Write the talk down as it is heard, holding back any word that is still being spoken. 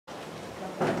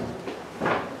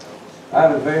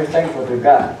I'm very thankful to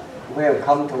God. We have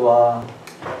come to a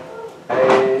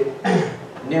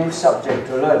new subject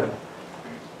to learn.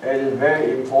 It is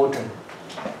very important.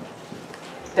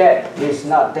 Death is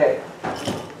not death.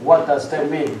 What does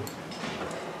that mean?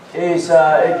 It's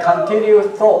a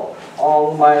continued thought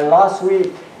on my last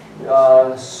week.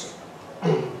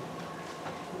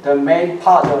 The main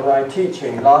part of my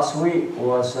teaching last week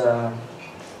was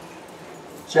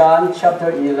John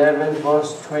chapter 11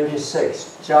 verse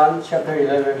 26. John chapter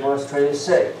 11 verse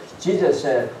 26. Jesus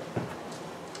said,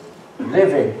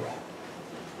 living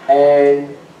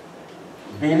and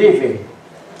believing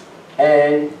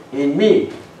and in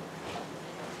me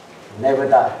never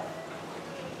die.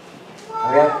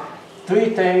 Okay? Three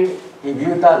things if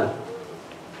you done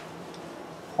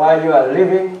while you are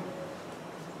living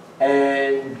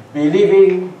and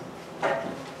believing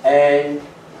and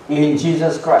in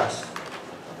Jesus Christ,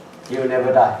 you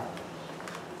never die.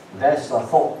 That's the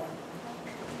thought.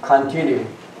 Continue.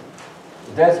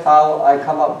 That's how I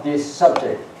come up with this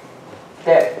subject.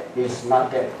 Death is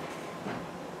not death.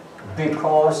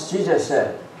 Because Jesus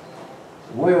said,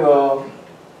 we will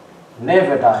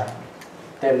never die.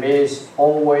 That means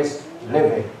always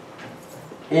living.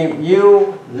 If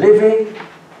you living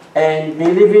and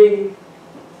believing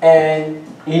and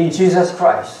in Jesus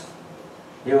Christ,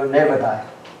 you will never die.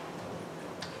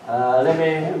 Let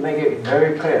me make it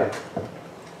very clear.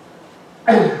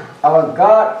 Our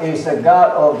God is the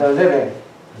God of the living,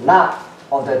 not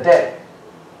of the dead.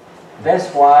 That's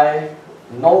why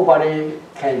nobody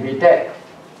can be dead.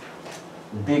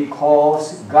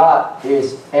 Because God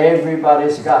is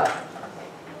everybody's God.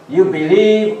 You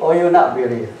believe or you not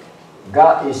believe,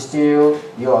 God is still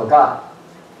your God.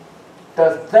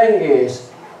 The thing is,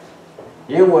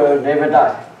 you will never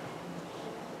die.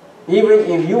 Even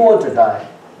if you want to die,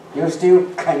 you still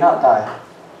cannot die.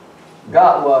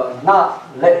 God will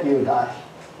not let you die.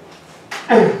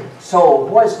 So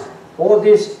what's all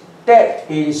this death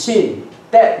in sin,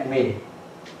 that mean?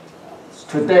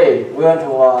 Today we want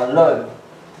to learn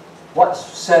what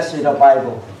says in the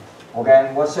Bible.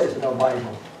 Okay, what says in the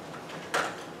Bible?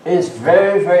 It's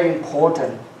very, very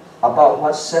important about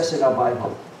what says in the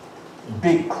Bible.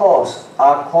 Because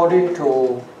according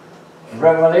to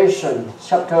Revelation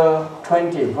chapter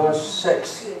 20 verse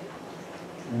 6,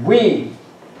 we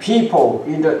people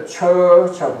in the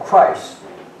Church of Christ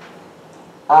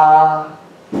are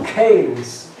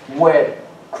kings with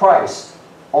Christ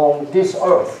on this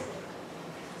earth.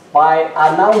 By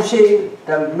announcing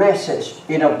the message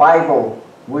in the Bible,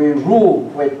 we rule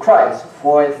with Christ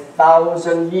for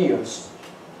 1,000 years.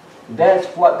 That's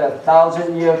what the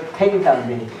 1,000-year kingdom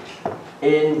means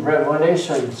in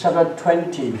Revelation chapter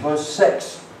 20 verse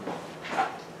 6.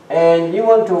 And you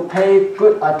want to pay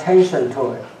good attention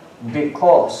to it,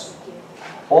 because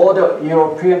all the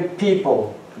European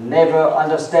people never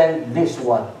understand this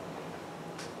one.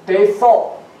 They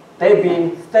thought, they've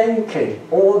been thinking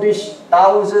all these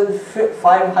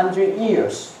 1,500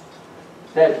 years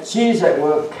that Jesus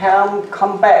will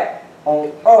come back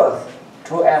on earth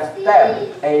to establish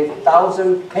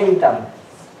 1,000 kingdoms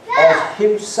as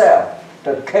himself,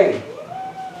 the king.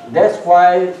 That's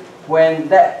why when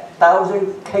that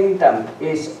 1,000 kingdom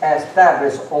is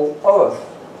established on earth,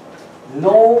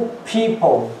 no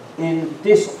people in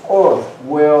this earth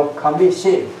will commit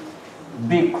sin,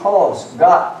 because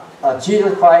God,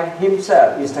 Jesus Christ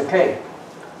himself is the king.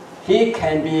 He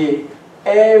can be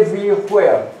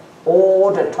everywhere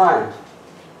all the time,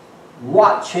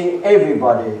 watching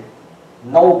everybody.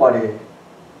 Nobody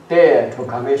dare to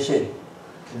commit sin.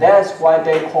 That's why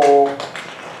they call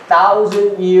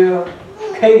 1,000-year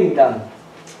kingdom.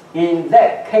 In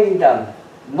that kingdom,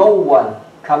 no one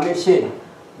commits sin.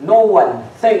 No one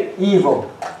think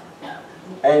evil.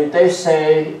 And they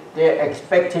say they're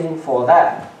expecting for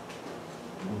that.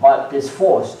 But it's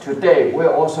false. Today, we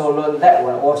also learn that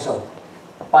one also.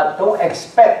 But don't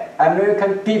expect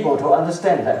American people to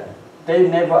understand that. They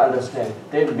never understand.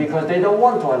 Because they don't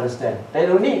want to understand. They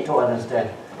don't need to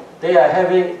understand. They are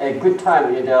having a good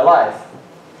time in their life.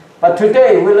 But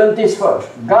today, we learn this first.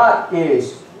 God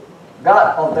is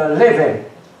God of the living,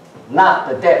 not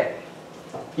the dead.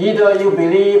 Either you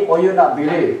believe or you not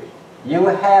believe. You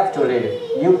have to live.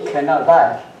 You cannot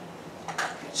die.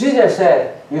 Jesus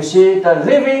said, you see, the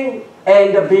living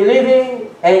and the believing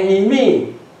and in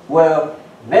me will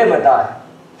never die.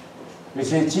 You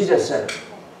see, Jesus said.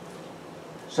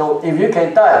 So if you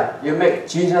can die, you make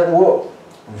Jesus' word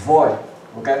void.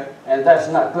 Okay? And that's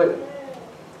not good.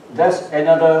 That's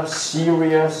another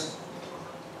serious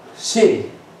sin.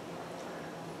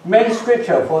 Main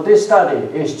scripture for this study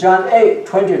is John 8,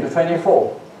 20 to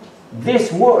 24.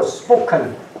 This word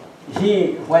spoken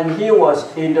when he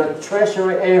was in the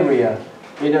treasury area,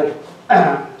 in the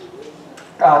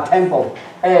temple,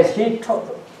 as he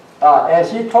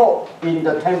taught in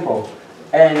the temple,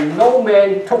 and no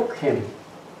man took him,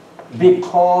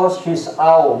 because his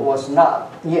hour was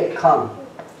not yet come.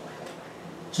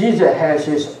 Jesus has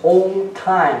his own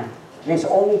time, his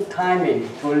own timing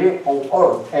to live on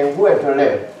earth and where to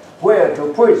live, where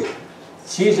to preach.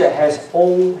 Jesus has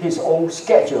his own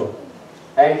schedule,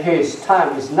 and his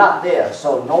time is not there,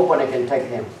 so nobody can take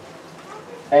him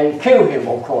and kill him,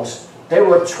 of course. They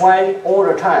were trying all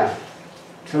the time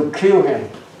to kill him.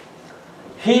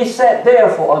 He said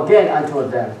therefore again unto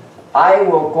them, I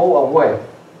will go away,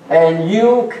 and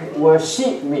you will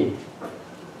seek me,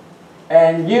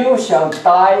 and you shall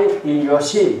die in your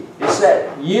sin. He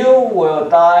said, you will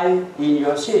die in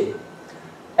your sin,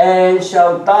 and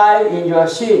shall die in your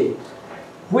sin.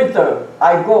 Whither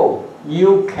I go,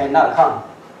 you cannot come.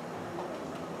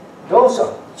 Those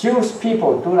Jewish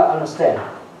people do not understand.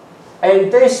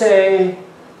 And they say,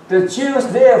 the Jews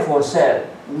therefore said,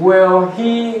 will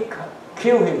he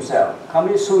kill himself,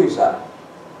 commit suicide?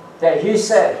 That he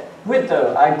said,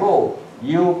 whither I go,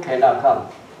 you cannot come.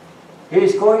 He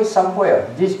is going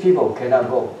somewhere these people cannot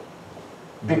go,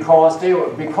 because they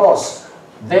will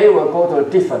go to a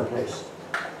different place.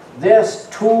 There's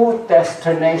two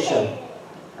destinations,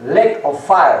 lake of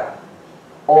fire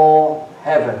or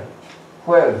heaven,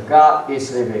 where God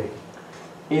is living.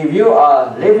 If you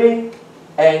are living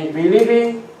and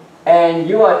believing and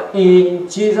you are in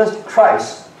Jesus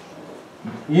Christ,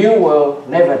 you will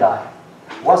never die.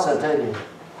 What's I tell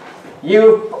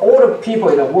you? All the people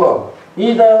in the world,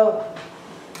 either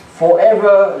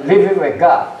forever living with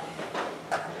God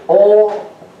or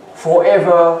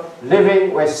forever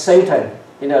living with Satan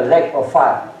in a lake of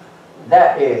fire.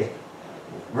 That is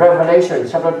Revelation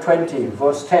chapter 20,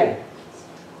 verse 10.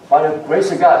 By the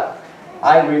grace of God,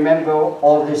 I remember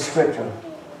all this scripture.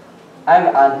 I'm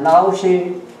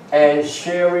announcing and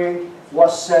sharing what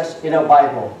says in the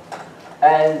Bible.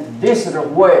 And this is the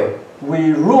way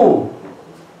we rule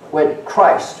with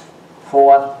Christ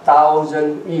for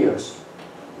 1,000 years.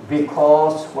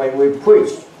 Because when we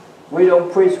preach, we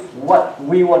don't preach what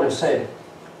we want to say.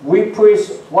 We preach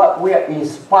what we are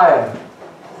inspired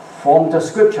from the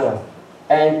scripture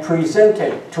and present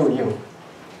it to you.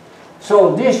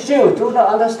 So these Jews do not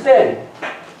understand.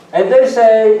 And they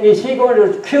say, is he going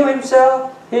to kill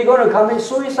himself? He going to commit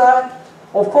suicide?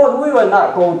 Of course, we will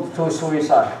not go to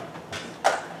suicide.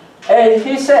 And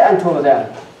he said unto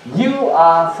them, you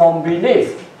are from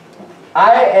beneath.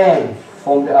 I am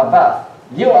from the above.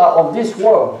 You are of this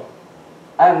world.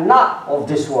 I am not of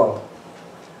this world.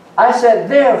 I said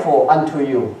therefore unto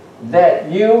you,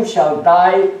 that you shall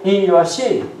die in your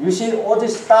sin. You see, all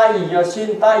this die in your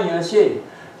sin, die in your sin.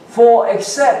 For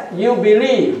except you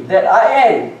believe that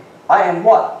I am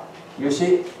what? You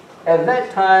see, at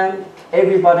that time,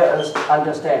 everybody else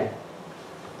understand.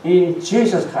 In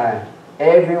Jesus' time,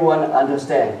 everyone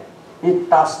understand. It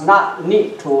does not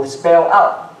need to spell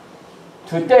out.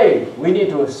 Today, we need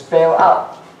to spell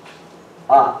out.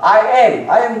 I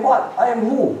am what? I am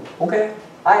who? Okay?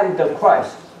 I am the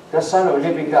Christ, the Son of the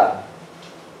living God.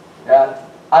 Yeah?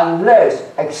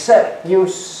 Unless, except you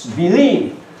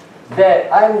believe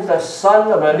that I am the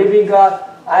Son of the living God,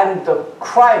 I am the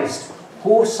Christ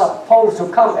who is supposed to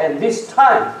come at this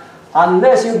time.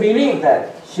 Unless you believe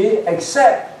that,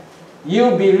 except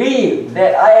you believe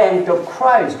that I am the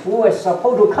Christ who is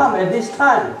supposed to come at this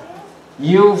time,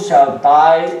 you shall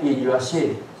die in your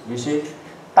sin. You see?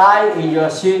 Die in your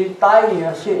sin, die in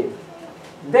your sin.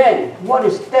 Then, what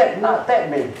is that not that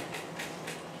mean?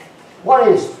 What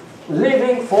is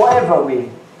living forever mean?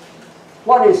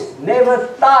 What is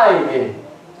never die mean?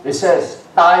 It says,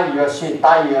 die in your sin,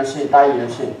 die in your sin, die in your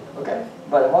sin. Okay?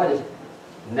 But what is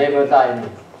never die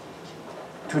mean?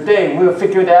 Today, we'll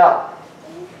figure that out.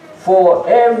 For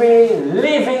every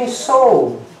living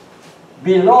soul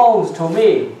belongs to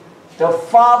me, the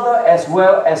Father as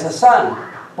well as the Son.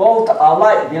 Both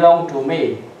alike belong to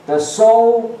me. The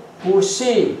soul who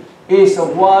sins is the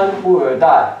one who will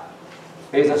die.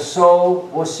 Is the soul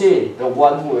who sins, the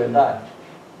one who will die.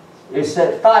 It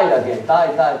said die again,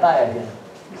 die, die, die again.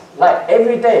 Like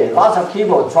every day, lots of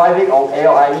people driving on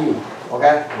LIE,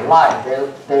 okay, lie,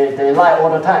 they lie all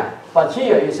the time. But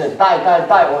here it said die, die,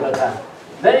 die all the time.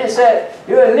 Then it said,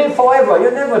 you will live forever,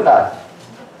 you never die.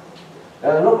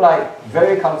 It looked like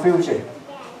very confusing.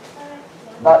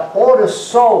 But all the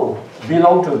soul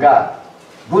belong to God,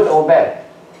 good or bad,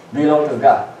 belong to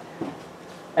God.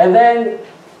 And then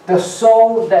the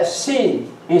soul that sins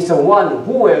is the one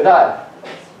who will die.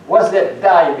 What's that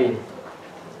die mean?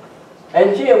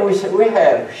 And here we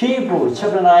have Hebrews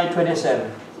chapter 9,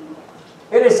 27.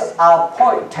 It is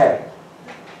appointed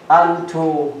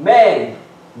unto man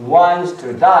once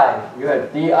to die. You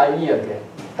have D-I-E again,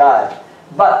 die.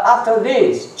 But after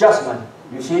this, judgment.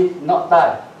 You see, not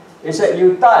die. It said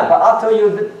you die, but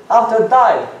after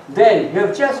die, then you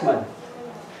have judgment.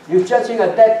 You're judging a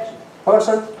dead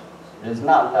person? It's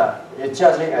not that. You're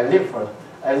judging a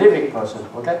living person,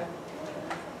 okay?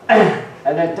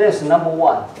 And then this number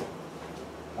one.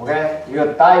 Okay?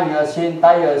 You die in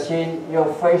your sin,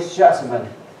 you face judgment.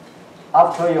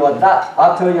 After you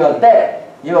are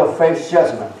dead, you will face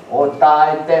judgment or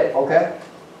die dead, okay?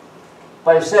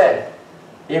 But it said,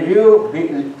 if you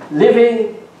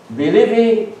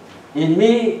believing in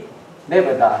me,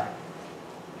 never die.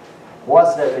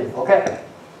 What's that mean? Okay?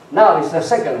 Now it's the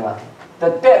second one. The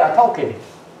dead are talking.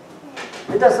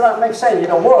 It does not make sense in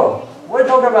the world. We're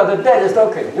talking about the dead is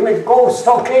talking. You mean ghosts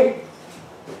talking?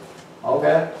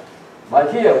 Okay?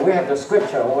 But here we have the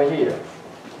scripture over here.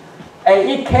 And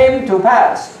it came to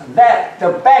pass that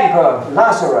the beggar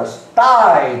Lazarus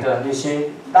died, you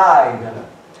see, died.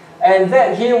 And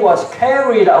that he was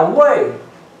carried away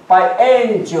by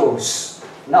angels,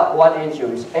 not one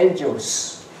angel, it's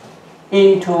angels,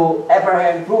 into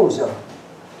Abraham's bosom.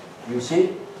 You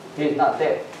see, he's not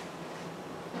dead.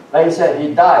 Like he said,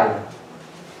 he died.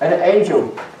 And the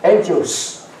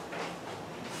angels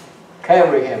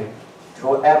carry him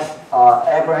to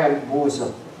Abraham's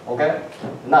bosom. Okay?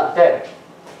 Not dead.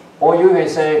 Or you can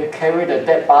say, carry the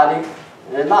dead body.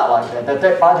 It's not like that. The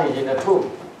dead body is in the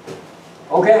tomb.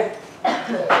 Okay?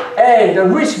 And the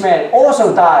rich man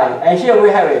also died. And here we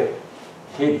have it.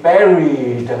 He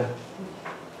buried.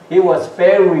 He was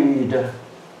buried.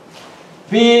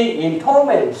 Being in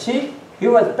torment. See? He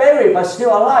was buried but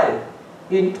still alive.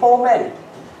 In torment.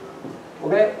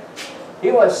 Okay?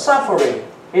 He was suffering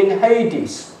in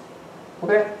Hades.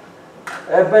 Okay?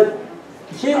 But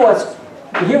he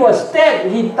was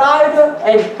dead. He died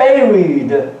and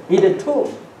buried in the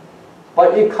tomb.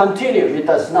 But it continued. It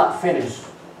does not finish.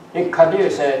 It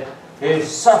continues and he is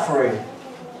suffering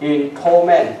in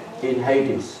torment in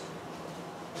Hades.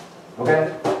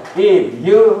 Okay? If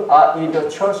you are in the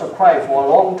Church of Christ for a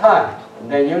long time,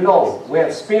 then you know we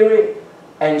have spirit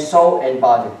and soul and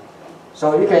body.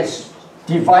 So you can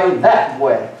divide that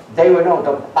way. They will know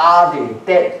the body,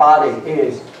 dead body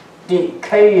is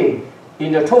decaying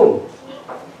in the tomb.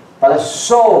 But the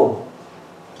soul,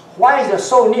 why does the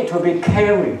soul need to be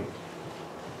carried?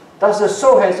 Does the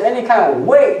soul has any kind of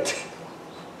weight?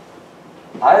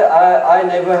 I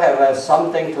never have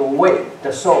something to weight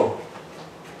the soul.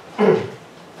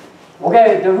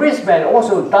 Okay, the rich man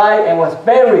also died and was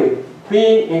buried,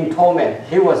 being in torment.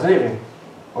 He was living.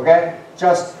 Okay,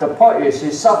 just the point is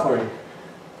he's suffering.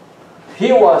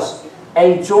 He was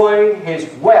enjoying his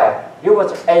wealth. He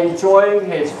was enjoying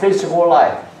his physical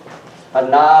life. But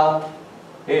now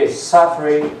he is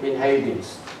suffering in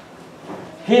Hades.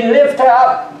 He lifted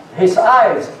up his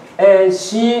eyes and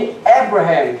see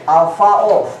Abraham afar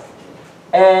off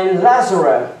and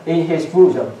Lazarus in his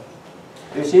bosom.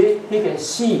 You see, he can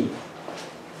see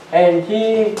and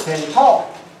he can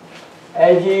talk.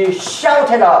 And he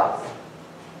shouted out,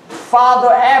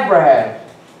 Father Abraham,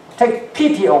 take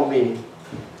pity on me.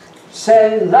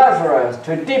 Send Lazarus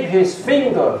to dip his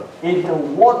finger into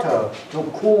water to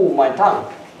cool my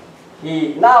tongue.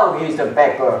 Now he's a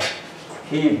beggar.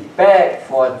 He begged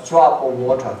for a drop of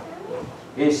water.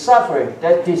 He's suffering.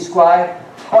 That describes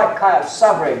what kind of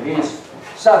suffering he's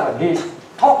suffering. He's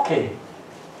talking.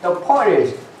 The point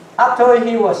is, after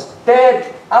he was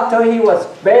dead, after he was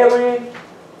buried,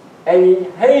 and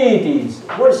in Hades,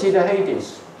 what is the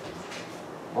Hades?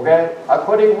 Okay,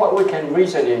 according to what we can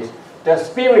reason is, the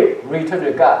spirit returned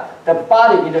to God. The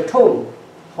body in the tomb,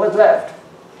 what's left?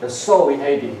 The soul in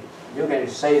Hades. You can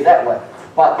say that way,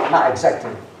 but not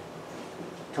exactly.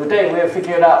 Today we have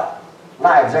figured out,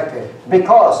 not exactly.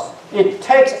 Because it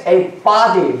takes a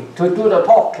body to do the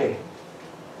talking,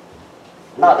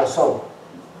 not the soul.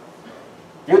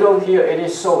 You don't hear any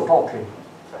soul talking.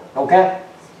 Okay?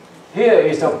 Here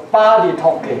is the body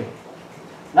talking.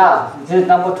 Now, this is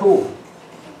number two.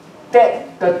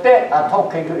 The dead are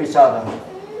talking to each other.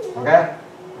 Okay?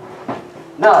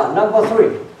 Now, number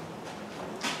three.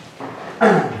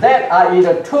 That are in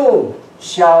the tomb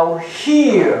shall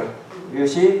hear, you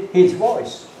see, his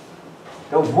voice.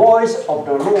 The voice of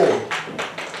the Lord.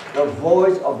 The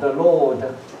voice of the Lord.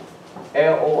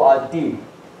 L-O-R-D.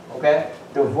 Okay?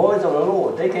 The voice of the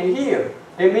Lord. They can hear.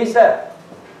 It means that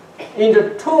in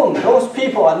the tomb, those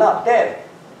people are not dead.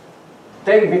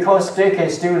 Because they can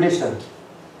still listen.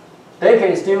 They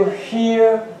can still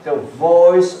hear the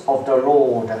voice of the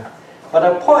Lord.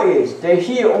 But the point is, they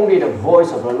hear only the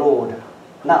voice of the Lord,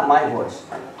 not my voice.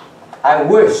 I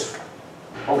wish,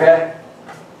 okay,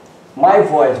 my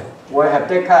voice will have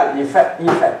that kind of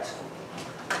effect.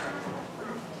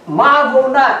 Marvel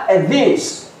not at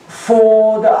this,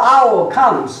 for the hour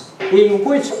comes in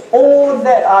which all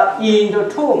that are in the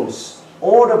tombs,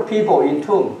 all the people in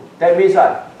tomb, that means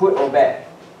like good or bad,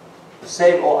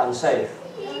 saved or unsaved,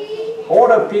 all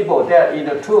the people that are in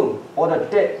the tomb, all the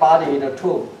dead body in the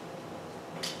tomb,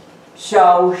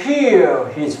 shall hear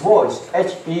his voice,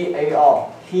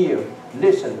 H-E-A-R, hear,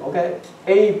 listen, okay,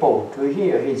 able to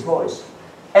hear his voice,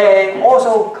 and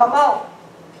also come out.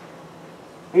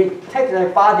 It takes a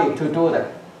body to do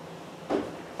that.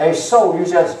 A soul, you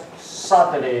just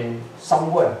suddenly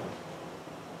somewhere,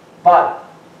 but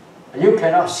you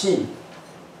cannot see.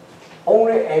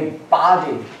 Only a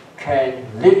body can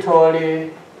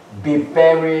literally be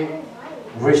buried,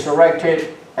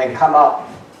 resurrected, and come out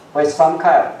with some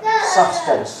kind of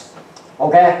substance.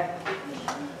 Okay?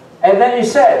 And then it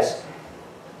says,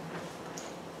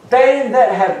 they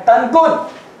that have done good,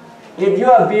 if you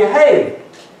have behaved,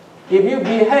 if you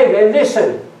behave and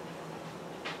listen,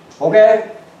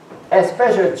 okay?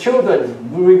 Especially children,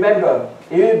 remember,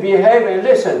 if you behave and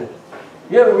listen,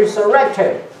 you're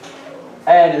resurrected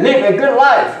and live a good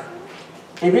life.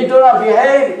 If you do not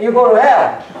behave, you go to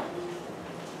hell.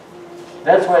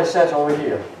 That's what it says over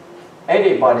here.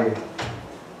 Anybody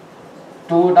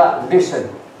do not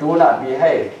listen, do not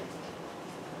behave,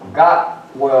 God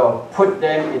will put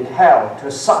them in hell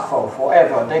to suffer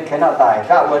forever. They cannot die.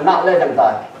 God will not let them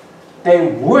die.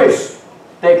 They wish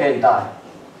they can die.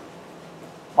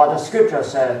 But the scripture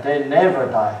says they never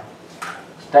die.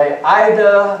 They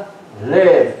either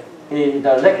live in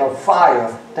the lake of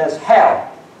fire, that's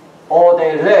hell, or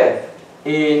they live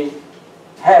in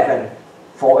heaven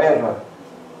forever.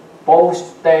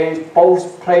 Both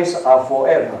places are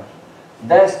forever.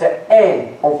 That's the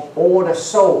end of all the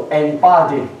soul and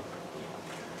body.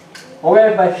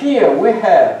 Okay, but here we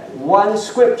have one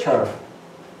scripture,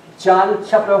 John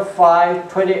chapter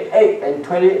 5, 28 and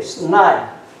 29.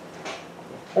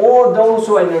 All those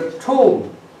who are in the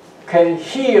tomb can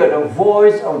hear the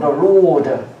voice of the Lord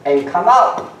and come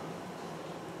out.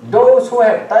 Those who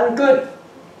have done good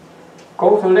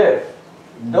go to live.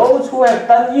 Those who have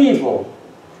done evil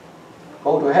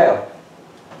go to hell.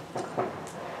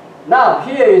 Now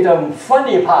here is the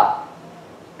funny part.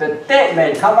 The dead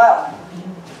man come out.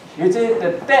 You see,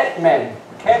 the dead man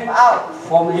came out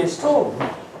from his tomb.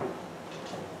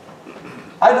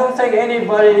 I don't think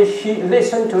anybody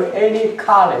listened to any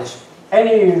college,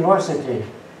 any university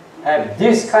have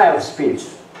this kind of speech.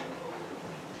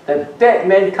 The dead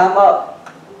man come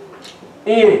up.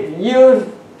 If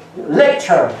you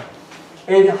lecture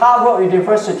in Harvard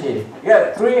University, you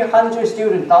have 300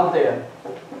 students down there.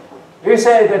 You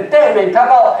say the dead man come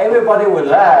out, everybody will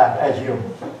laugh at you.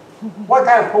 What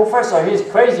kind of professor? He's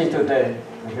crazy today.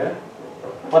 Okay?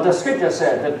 But the scripture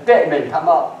said the dead man come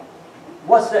out.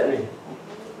 What's that mean?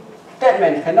 Dead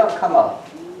man cannot come out.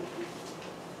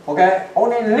 Okay?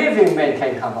 Only living men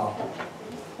can come out.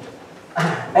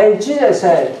 And Jesus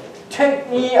said, take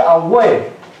ye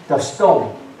away the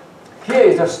stone. Here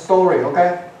is the story,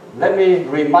 okay? Let me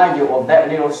remind you of that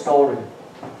little story.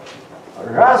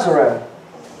 Lazarus,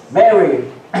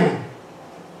 Mary,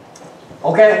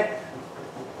 okay?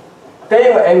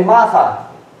 They were, and Martha,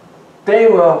 they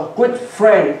were good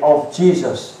friends of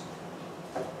Jesus.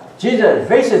 Jesus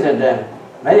visited them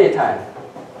many times.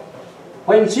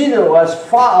 When Jesus was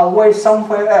far away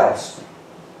somewhere else,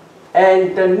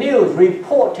 and the news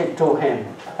reported to him,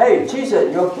 hey,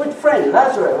 Jesus, your good friend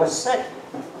Lazarus was sick.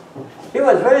 He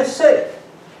was very sick.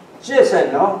 Jesus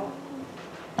said, no.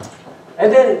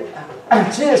 And then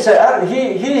Jesus said,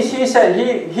 he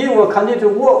said he will continue to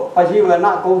work, but he will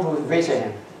not go to visit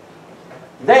him.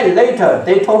 Then later,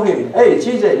 they told him, hey,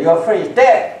 Jesus, your friend is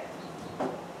dead.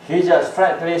 He just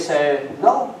flatly said,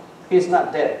 no, he's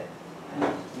not dead.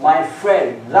 My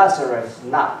friend Lazarus is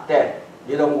not dead.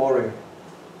 You don't worry.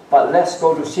 But let's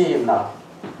go to see him now.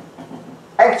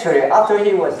 Actually, after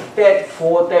he was dead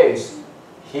 4 days,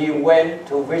 he went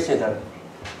to visit him.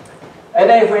 And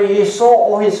then when he saw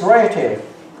all his relatives,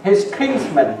 his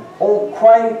kinsmen, all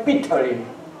crying bitterly,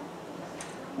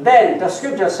 then the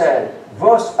scripture said,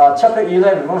 chapter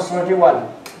 11, verse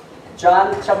 31.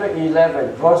 John chapter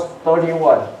 11, verse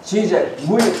 31. Jesus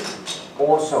wept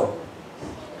also.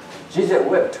 Jesus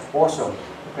wept also.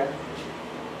 Okay?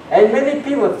 And many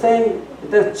people think,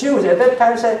 the Jews at that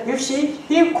time said, you see,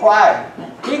 he cried.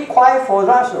 He cried for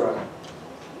Lazarus.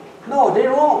 No, they're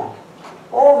wrong.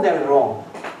 All of them are wrong.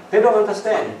 They don't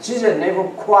understand. Jesus never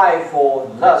cried for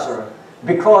Lazarus.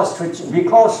 Because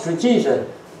to Jesus,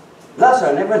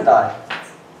 Lazarus never died.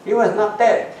 He was not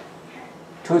dead.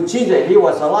 To Jesus, he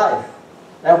was alive.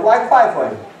 And why cry for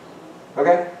him?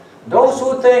 Okay? Those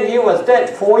who think he was dead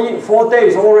 4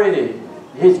 days already,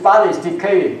 his body is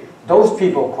decaying, those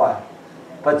people cry.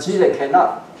 But Jesus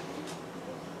cannot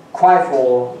cry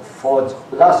for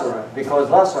Lazarus, because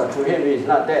Lazarus to him is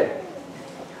not dead.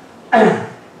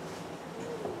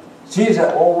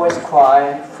 Jesus always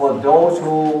cries for those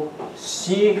who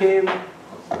see him,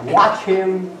 watch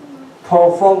him,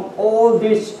 perform all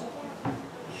these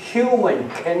human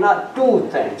cannot do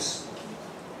things.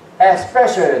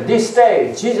 Especially this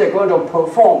day, Jesus is going to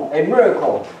perform a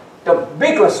miracle, the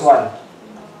biggest one.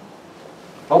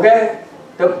 Okay?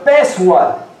 The best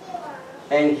one.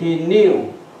 And he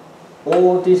knew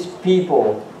all these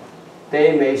people,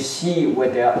 they may see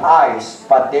with their eyes,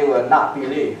 but they will not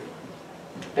believe.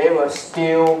 They will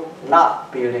still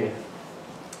not believe.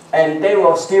 And they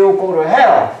will still go to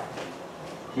hell.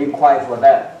 He cried for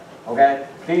that. Okay?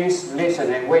 Please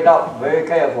listen and wait up very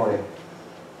carefully.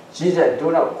 Jesus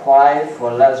do not cry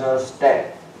for Lazarus'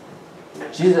 death.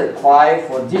 Jesus cried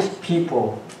for these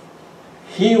people.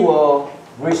 He will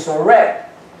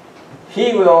resurrect.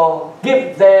 He will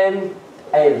give them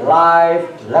a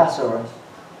live Lazarus.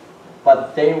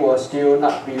 But they will still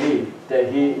not believe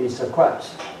that he is the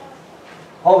Christ.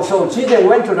 Oh, so Jesus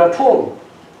went to the tomb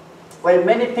when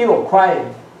many people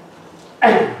crying.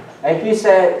 And he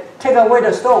said, take away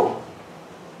the stone.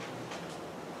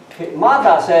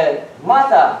 Martha said,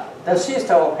 Martha, the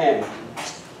sister of him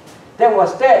that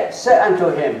was dead, said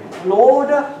unto him, Lord,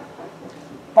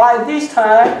 by this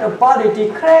time the body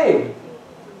decayed,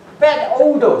 bad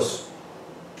odors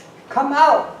come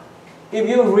out. If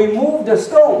you remove the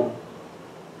stone,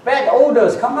 bad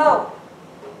odors come out.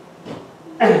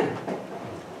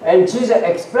 And Jesus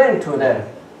explained to them.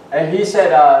 And he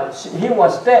said he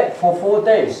was dead for 4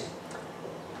 days.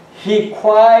 He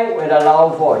cried with a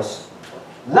loud voice,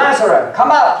 Lazarus, come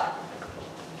out!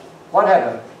 What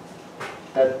happened?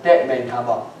 The dead man come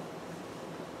out.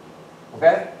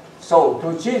 Okay? So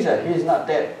to Jesus, he is not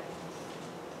dead.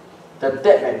 The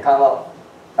dead man come out.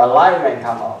 A live man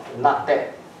come out, not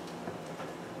dead.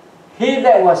 He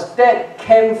that was dead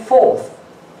came forth,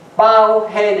 bound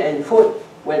hand and foot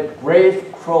with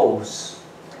grave clothes,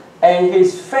 and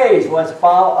his face was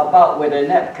bound about with a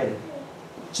napkin.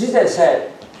 Jesus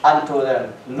said unto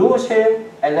them, loose him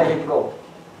and let him go.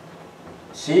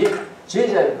 See, Lazarus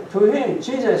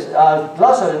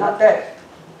is not dead.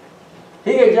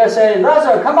 He can just say,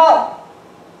 Lazarus, come out!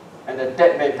 And the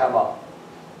dead man come out.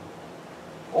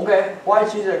 Okay, why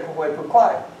Jesus went to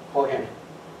cry for him?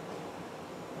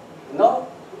 No,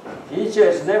 he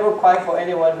just never cried for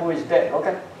anyone who is dead,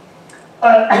 okay?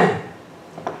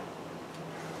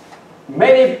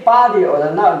 Many body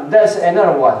or not, that's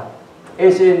another one.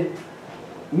 It's in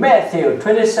Matthew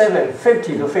 27,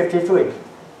 50 to 53.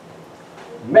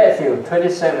 Matthew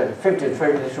 27, 50 to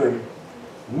 53.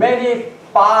 Many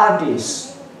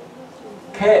bodies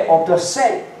of the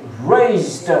saints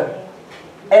raised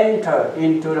enter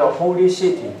into the holy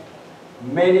city.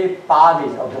 Many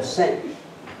bodies of the saints.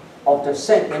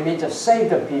 That means the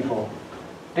saved people.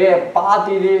 They are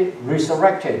bodily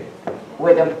resurrected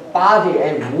with a body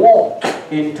and walk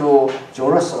into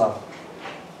Jerusalem.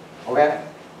 Okay?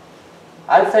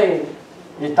 I think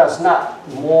it does not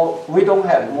more, we don't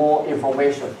have more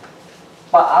information.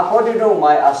 But according to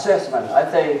my assessment, I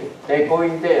think they're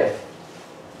going there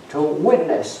to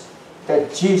witness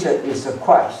that Jesus is the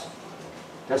Christ,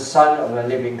 the Son of the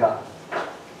living God.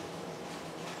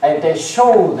 And they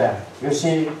show them, you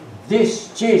see,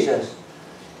 this Jesus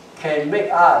can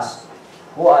make us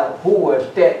who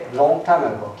were dead long time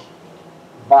ago,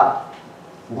 but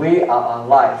we are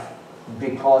alive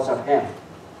because of him.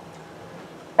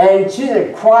 And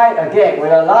Jesus cried again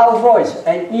with a loud voice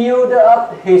and yielded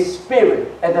up his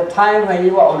spirit at the time when he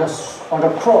was on the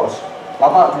cross,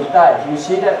 about to die. You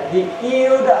see that? He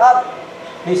yielded up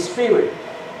his spirit.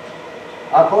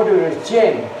 According to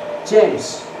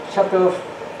James chapter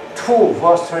 2,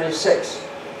 verse 26.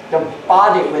 The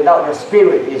body without the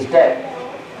spirit is dead.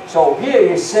 So here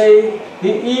he say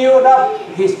he yielded up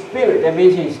his spirit. That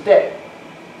means he's dead.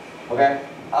 Okay?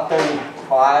 After he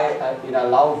cried in a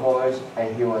loud voice,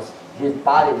 and his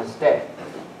body was dead.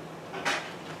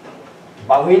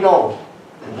 But we know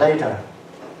later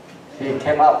he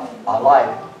came up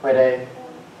alive with an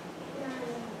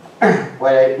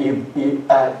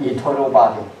eternal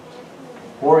body,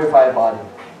 glorified body.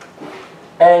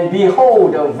 And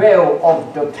behold, the veil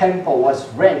of the temple was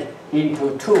rent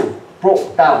into two,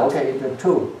 broke down, okay, into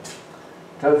two.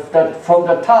 From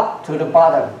the top to the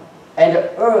bottom. And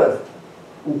the earth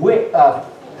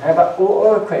have an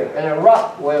earthquake, and the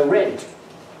rock will rent,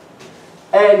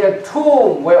 and the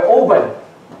tomb will open.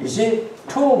 You see,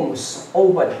 tombs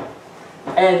open,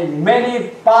 and many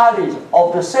bodies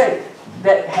of the saints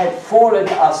that had fallen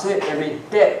asleep,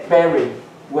 dead, buried,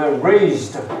 were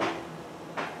raised.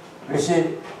 You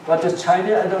see, but the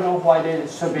Chinese, I don't know why they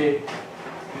should be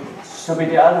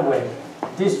the other way.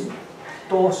 This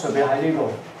door should be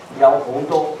illegal.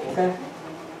 Okay?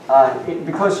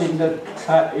 Because in the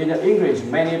English,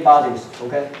 many bodies,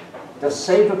 okay, the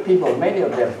saved people, many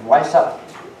of them rise up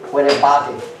with a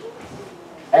body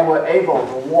and were able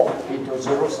to walk into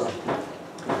Jerusalem.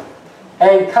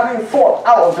 And coming forth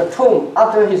out of the tomb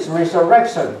after his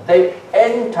resurrection, they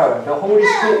entered the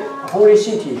holy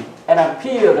city and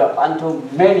appeared unto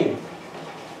many.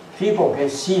 People can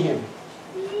see him,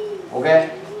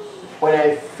 okay, with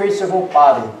a physical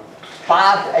body,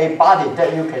 but a body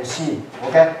that you can see,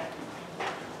 okay.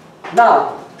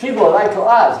 Now, people like to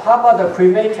ask, how about the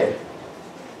cremated?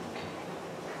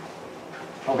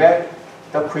 Okay,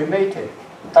 the cremated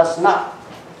does not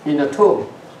in the tomb.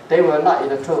 They were not in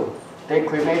the tomb. They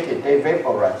cremated, they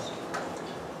vaporized.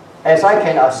 As I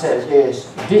can assess is,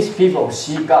 these people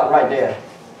see God right there.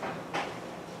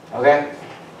 Okay?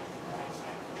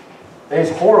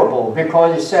 It's horrible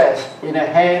because it says,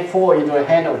 fall into the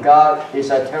hand of God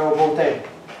is a terrible thing.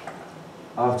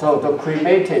 So the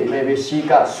cremated maybe see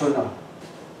God sooner,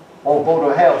 or go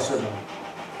to hell sooner,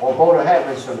 or go to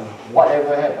heaven sooner,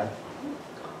 whatever happens.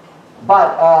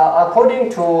 But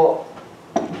according to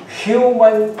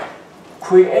human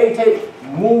created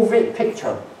movie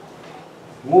picture,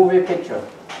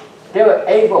 they were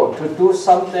able to do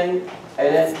something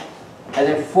and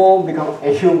then form become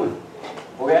a human.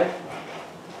 Okay?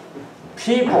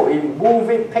 People in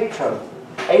movie picture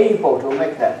able to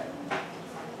make that.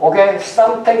 Okay,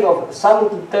 something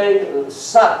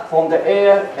suck from the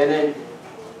air and then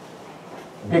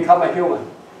become a human.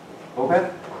 Okay?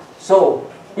 So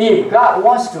if God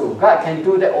wants to, God can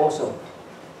do that also.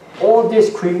 All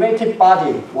this cremated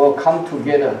body will come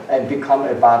together and become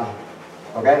a body.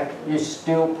 Okay? It's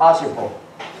still possible.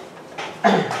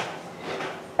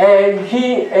 And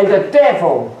the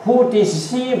devil who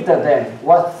deceived them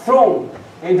was thrown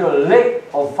into a lake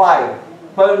of fire,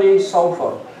 burning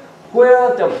sulfur,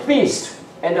 where the beast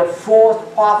and the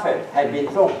false prophet had been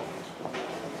thrown.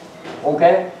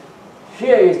 Okay?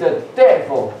 Here is the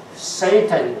devil,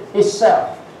 Satan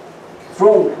itself,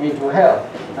 thrown into hell,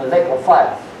 the lake of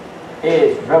fire.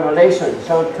 Is Revelation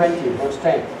chapter 20, verse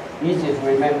 10. Easy to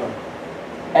remember.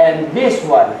 And this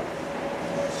one,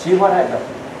 see what happened?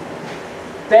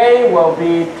 They will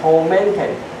be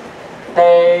tormented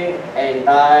day and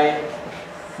night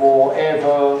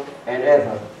forever and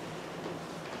ever.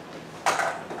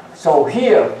 So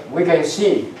here we can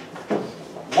see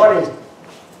what is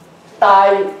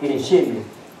die in sin.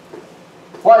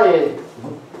 What is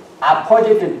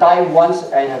appointed to die once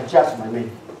and have judgment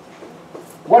mean?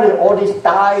 What is all this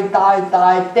die,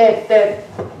 dead?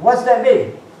 What's that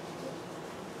mean?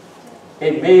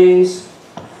 It means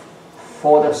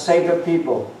for the saved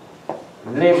people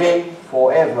living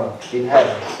forever in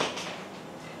heaven.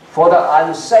 For the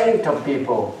unsaved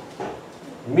people,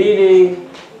 meaning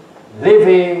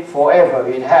living forever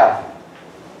in hell.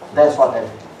 That's what they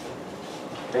mean.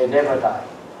 They never die.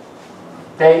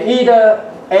 They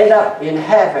either end up in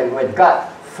heaven with God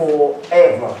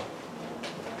forever,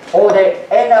 or they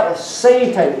end up with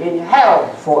Satan in hell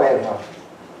forever.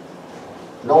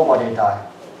 Nobody dies.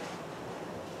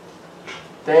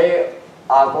 They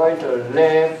are going to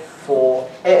live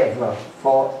forever,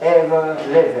 forever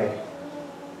living.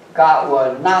 God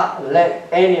will not let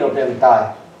any of them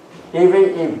die. Even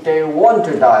if they want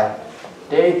to die,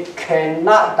 they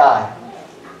cannot die.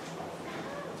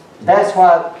 That's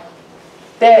what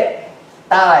dead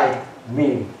die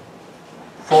means.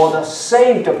 For the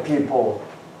saved people,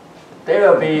 they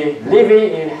will be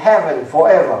living in heaven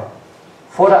forever.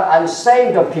 For the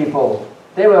unsaved people,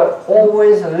 they will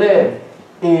always live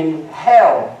in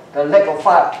hell, the lake of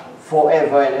fire,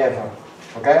 forever and ever.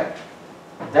 Okay?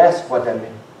 That's what I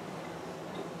mean.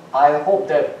 I hope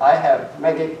that I have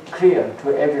made it clear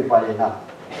to everybody now.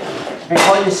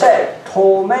 Because it said,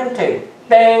 tormented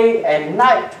day and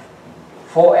night,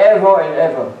 forever and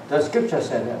ever. The scripture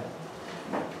said that.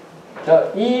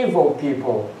 The evil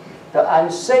people, the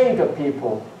unsaved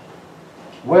people,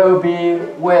 will be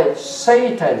with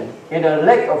Satan in a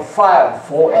lake of fire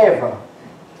forever.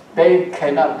 They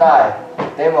cannot die.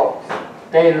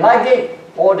 They like it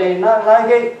or they not like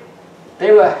it,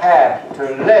 they will have to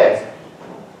live,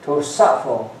 to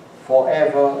suffer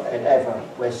forever and ever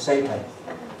with Satan.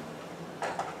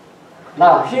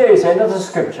 Now here is another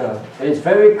scripture. It is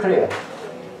very clear.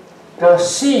 The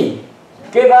sea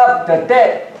gave up the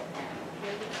dead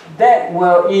that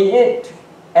were in it,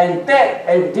 and death,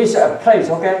 and this is a place,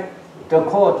 okay? They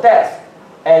call death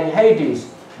and Hades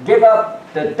gave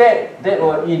up the dead that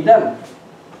were in them.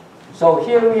 So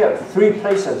here we have three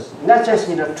places, not just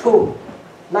in the tomb,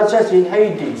 not just in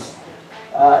Hades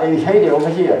over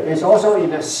here. It's also in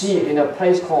the sea, in a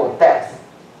place called death.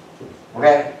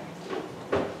 Okay?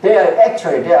 They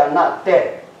are not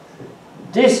dead.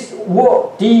 This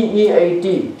word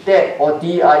D-E-A-D, dead or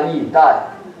D-I-E,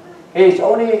 die, is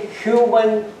only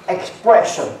human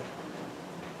expression.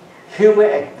 Human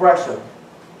expression.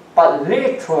 But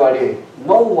literally,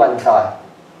 no one died.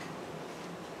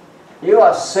 You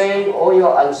are saved or you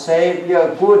are unsaved, you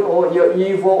are good or you are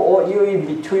evil, or you are in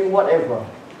between, whatever.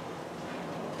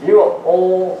 You are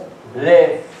all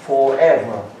live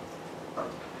forever.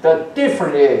 The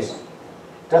difference is,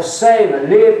 the saved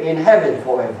live in heaven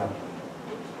forever.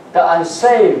 The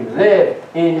unsaved live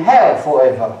in hell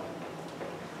forever.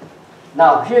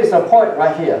 Now here's the point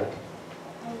right here.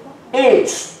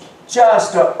 Each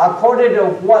just according to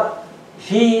what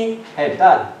he had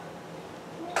done.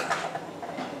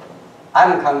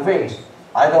 I'm convinced,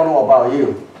 I don't know about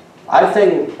you, I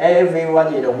think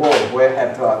everyone in the world will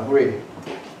have to agree.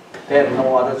 They have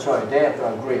no other choice, they have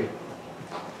to agree.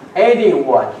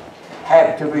 Anyone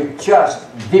have to be judged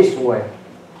this way,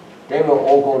 they will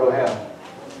all go to hell.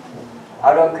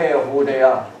 I don't care who they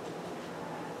are.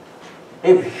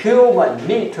 If humans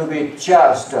need to be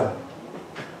judged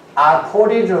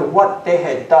according to what they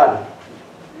had done,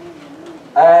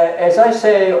 as I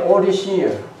say all this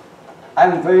year,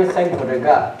 I'm very thankful to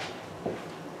God.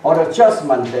 On the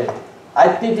judgment day,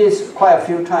 I did this quite a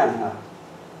few times now.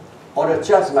 On the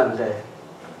judgment day,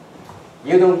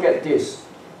 you don't get this.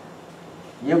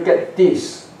 You get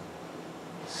this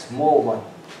small one.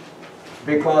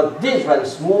 Because this one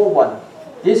small one,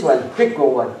 this one bigger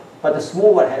one, but the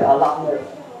small one has a lot more.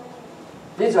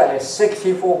 This one has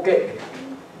 64 gig.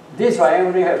 This one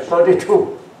only has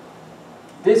 32.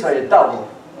 This one is double.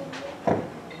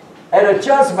 At the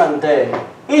judgment day,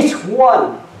 each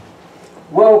one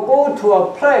will go to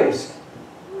a place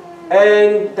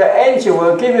and the angel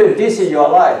will give you, this is your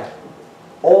life,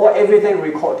 or everything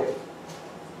recorded.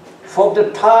 From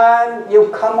the time you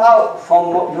come out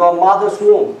from your mother's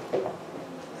womb,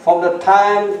 from the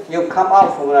time you come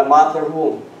out from the mother's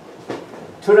womb,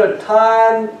 to the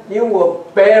time you were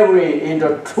buried in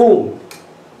the tomb,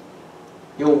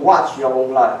 you watch your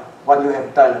own life, what you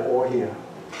have done all here.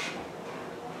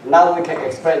 Now we can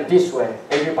explain this way.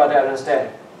 Everybody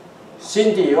understand?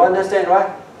 Cindy, you understand,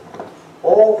 right?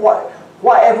 Or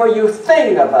whatever you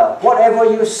think about, whatever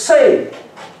you say,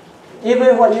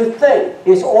 even what you think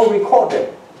is all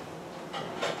recorded.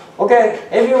 Okay,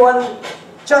 everyone,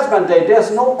 judgment day,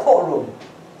 there's no courtroom.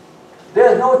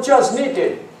 There's no judge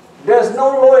needed. There's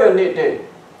no lawyer needed.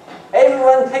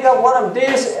 Everyone pick up one of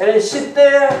these and sit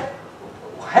there,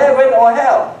 heaven or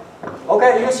hell.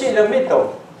 Okay, you sit in the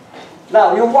middle.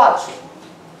 Now you watch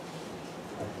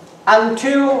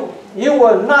until you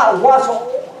will not watch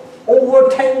over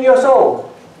 10 years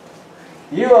old.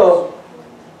 You will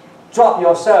drop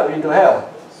yourself into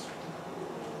hell.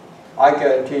 I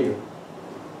guarantee you.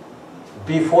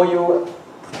 Before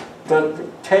the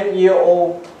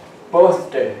 10-year-old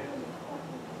birthday,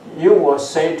 you will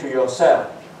say to yourself,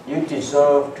 you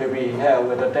deserve to be in hell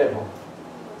with the devil.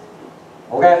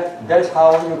 Okay? That's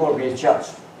how you're going to be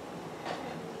judged.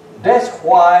 That's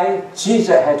why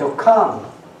Jesus had to come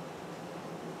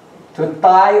to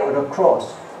die on the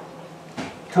cross,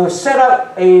 to set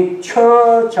up a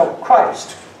church of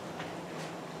Christ.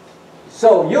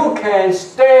 So you can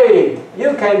stay,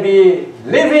 you can be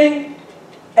living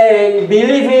and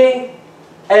believing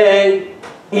and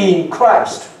in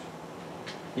Christ.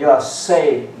 You are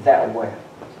saved that way.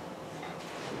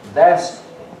 That's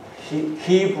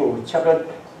Hebrews chapter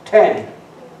 10,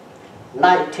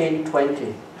 19,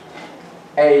 20.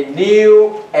 A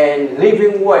new and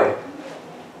living way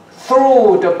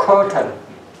through the curtain,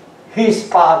 his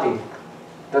body,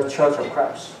 the church of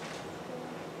Christ.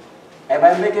 Am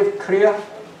I making it clear?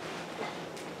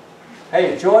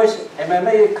 Hey Joyce, am I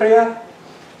making it clear?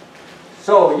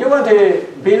 So you want to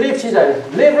believe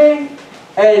Jesus, living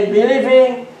and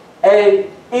believing and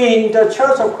in the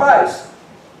church of Christ,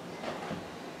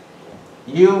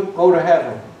 you go to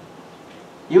heaven.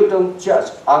 You don't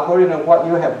judge according to what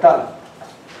you have done.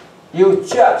 You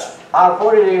judge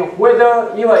according to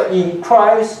whether you are in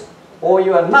Christ or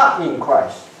you are not in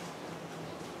Christ.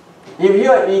 If you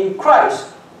are in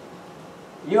Christ,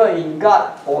 you are in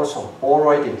God also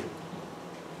already.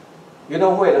 You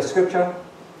know where the scripture?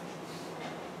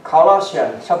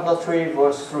 Colossians chapter 3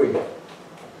 verse 3.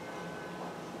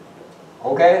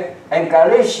 Okay? And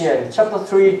Galatians chapter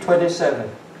 3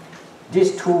 27.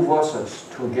 These two verses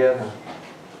together.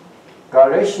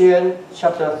 Galatians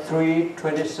chapter 3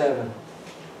 27.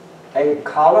 And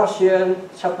Colossians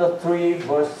chapter 3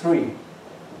 verse 3.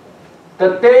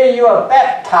 The day you are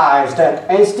baptized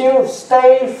and still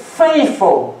stay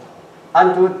faithful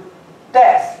unto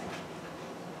death,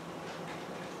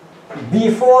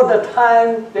 before the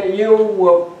time that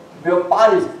your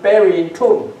body is buried in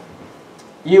tomb,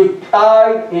 you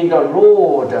die in the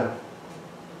Lord.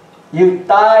 You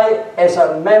die as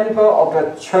a member of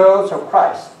the Church of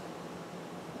Christ.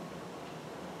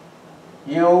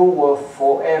 You will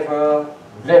forever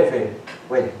living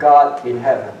with God in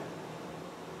heaven.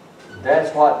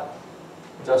 That's what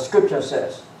the scripture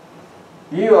says.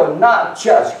 You are not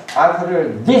judged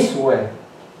according this way.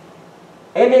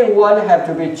 Anyone have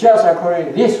to be judged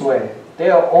according this way,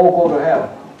 they'll all go to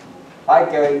hell. I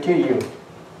guarantee you.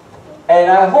 And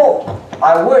I hope,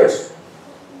 I wish,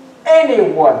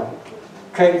 anyone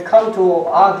can come to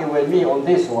argue with me on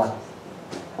this one.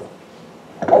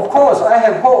 Of course, I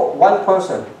have heard one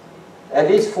person, at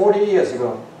least 40 years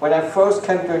ago, when I first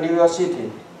came to New York City,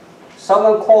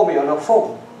 someone called me on the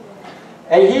phone,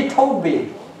 and he told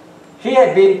me he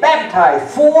had been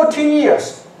baptized 40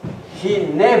 years. He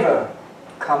never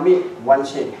commit one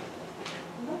sin.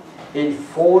 In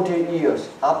 40 years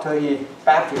after his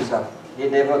baptism, he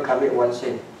never commit one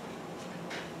sin.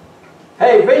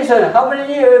 Hey Vincent, how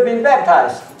many years have you been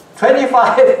baptized?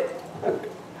 25.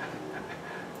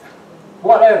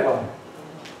 Whatever.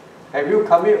 Have you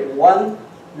commit one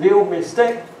little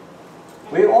mistake?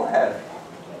 We all have.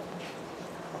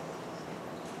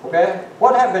 Okay?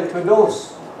 What happened to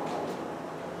those?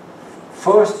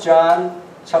 1 John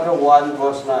chapter 1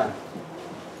 verse 9.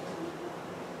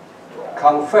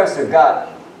 Confess to God.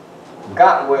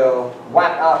 God will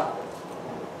wipe out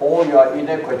all your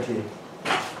iniquity.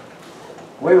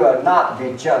 We will not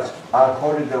be judged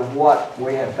according to what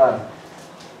we have done.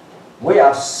 We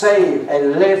are saved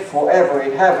and live forever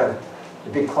in heaven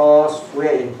because we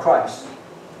are in Christ,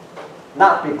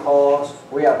 not because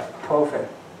we are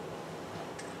perfect.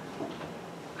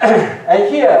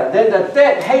 And here, then the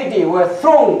dead Hades were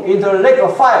thrown into the lake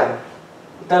of fire.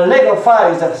 The lake of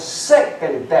fire is the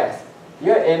second death.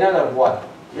 You're another one.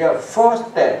 You're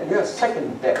first death. You're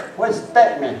second death. What does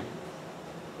that mean?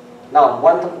 Now,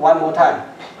 one more time.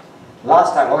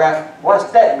 Last time, okay?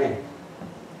 What's that mean?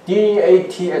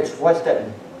 D-A-T-H, what's that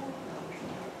mean?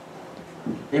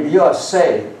 If you are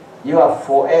saved, you are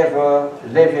forever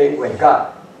living with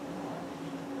God.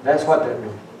 That's what that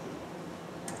means.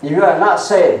 If you are not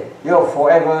saved, you are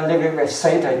forever living with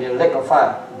Satan in the lake of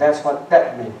fire. That's what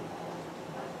that means.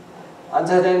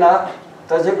 Understand now?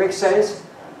 Does it make sense?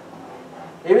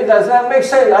 If it does not make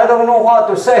sense, I don't know what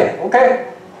to say,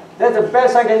 okay? That's the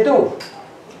best I can do.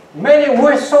 Many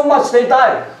wish so much they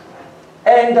died.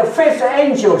 And the fifth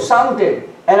angel sounded,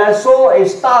 and I saw a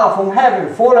star from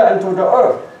heaven fall into the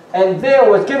earth. And there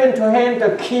was given to him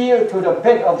the key to the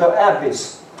pit of the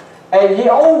abyss. And he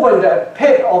opened the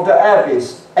pit of the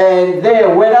abyss, and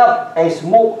there went up a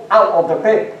smoke out of the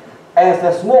pit, as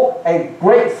the smoke a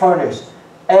great furnace.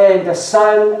 And the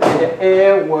sun and the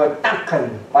air were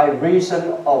darkened by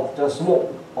reason of the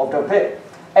smoke of the pit.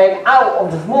 And out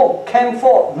of the smoke came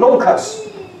forth locusts,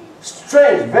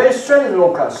 strange, very strange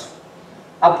locusts,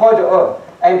 upon the earth.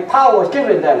 And power was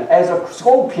given them as the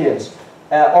scorpions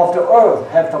of the earth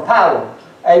have the power.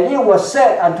 And it was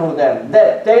said unto them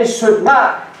that they should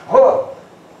not hurt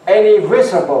any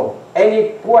visible,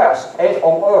 any grass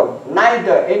on earth,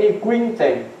 neither any green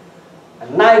thing,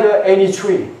 neither any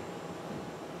tree.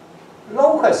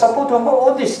 Locust supposed to hurt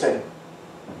all these things.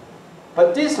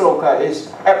 But this locust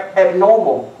is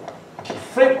abnormal.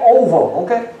 Flip over,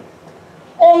 okay?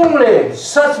 Only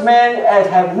such men as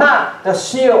have not the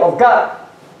seal of God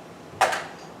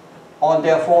on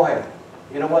their forehead.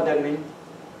 You know what that means?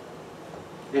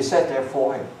 They said their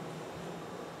forehead.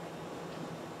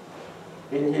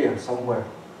 In here somewhere.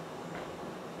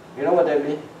 You know what that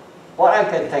means? What I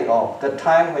can think of, the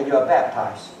time when you are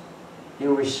baptized,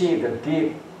 you receive the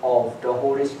gift of the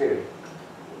Holy Spirit.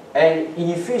 And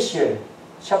Ephesians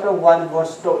chapter 1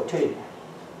 verse 13.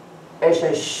 It's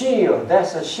a shield.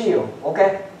 That's a shield.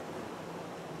 Okay?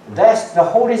 That's the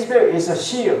Holy Spirit is a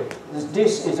shield.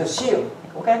 This is a shield.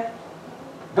 Okay?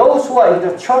 Those who are in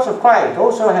the Church of Christ,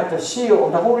 those who have the shield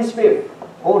of the Holy Spirit,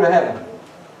 go to heaven.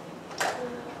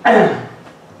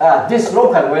 This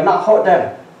locust will not hurt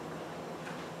them.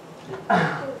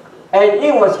 And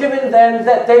it was given them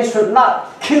that they should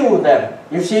not kill them.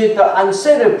 You see, the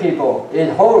unsaved people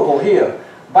is horrible here.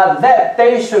 but that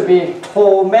they should be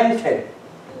tormented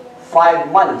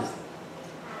 5 months.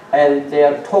 And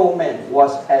their torment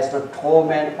was as the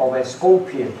torment of a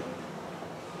scorpion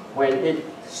when it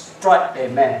strikes a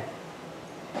man.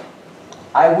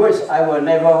 I wish I would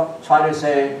never try to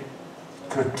say,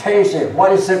 to taste it, what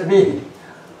does it mean?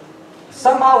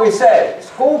 Somehow we say,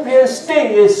 scorpion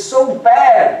sting is so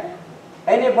bad.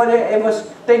 Anybody ever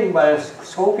sting by a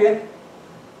scorpion?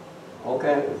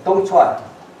 Okay, don't try.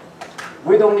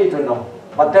 We don't need to know.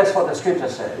 But that's what the scripture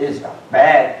says, it's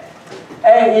bad.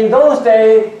 And in those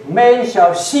days, men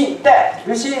shall seek death.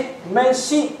 You see, men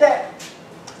seek death.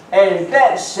 And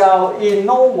death shall in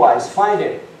no wise find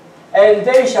it. And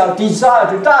they shall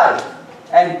desire to die.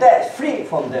 And death flee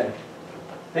from them.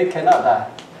 They cannot die.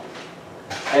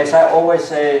 As I always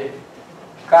say,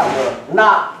 God will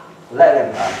not let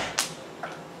them die.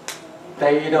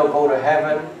 They either go to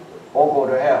heaven or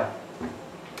go to hell.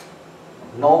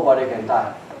 Nobody can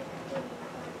die.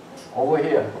 Over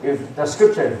here, if the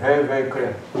scripture is very, very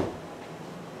clear.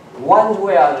 Once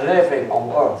we are living on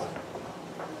earth,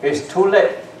 it's too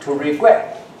late to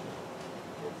regret.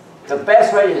 The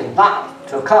best way is not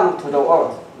to come to the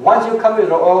earth. Once you come to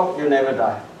the earth, you never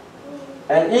die.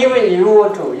 And even if you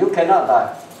want to, you cannot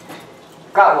die.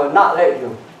 God will not let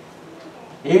you.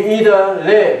 You either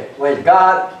live with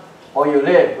God or you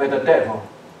live with the devil.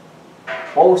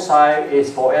 Both sides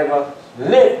is forever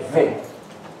living.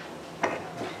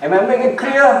 Am I making it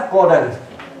clear, Gordon?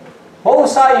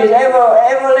 Both sides is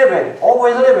ever living,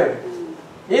 always living.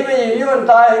 Even if you don't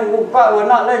die, God will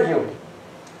not let you.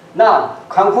 Now,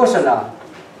 conclusion now.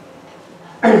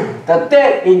 The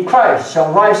dead in Christ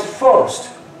shall rise first.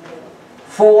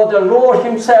 For the Lord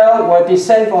himself will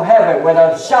descend from heaven with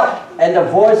a shout and the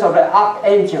voice of the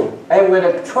archangel, and with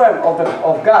a trump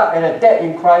of God, and the dead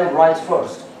in Christ rise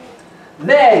first.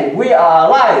 Then we are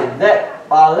alive that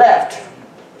are left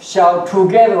shall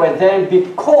together with them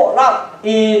be caught up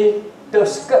in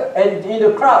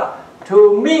the crowd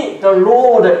to meet the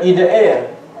Lord in the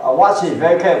air. Watch it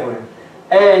very carefully.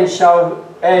 And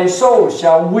so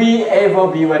shall we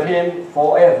ever be with him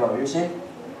forever. You see?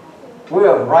 We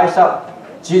will rise up.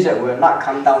 Jesus will not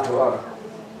come down to earth.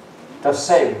 The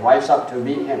same rise up to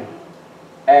meet him.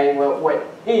 And will with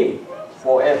him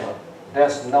forever.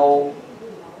 There's no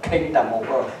kingdom of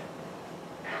earth.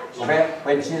 Okay?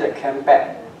 When Jesus came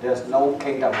back, there's no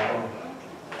kingdom of earth.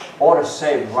 All the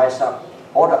saved rise up.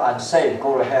 All the unsaved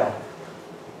go to hell.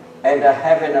 And the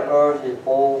heaven and earth is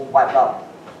all wiped out.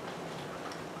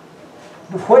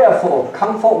 Wherefore,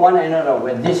 comfort one another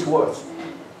with these words.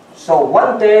 So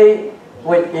one day,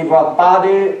 if our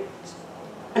body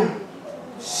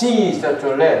ceases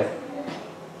to live,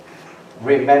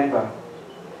 remember,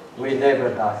 we never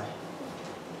die.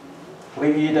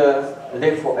 We either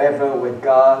live forever with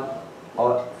God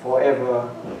or forever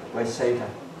with Satan.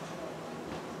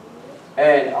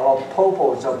 And our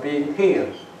purpose of being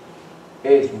here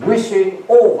is wishing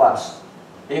all of us,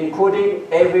 including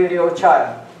every little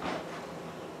child,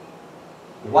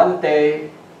 one day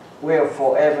we are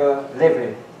forever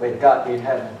living with God in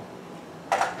heaven.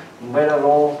 May the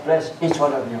Lord bless each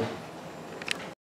one of you.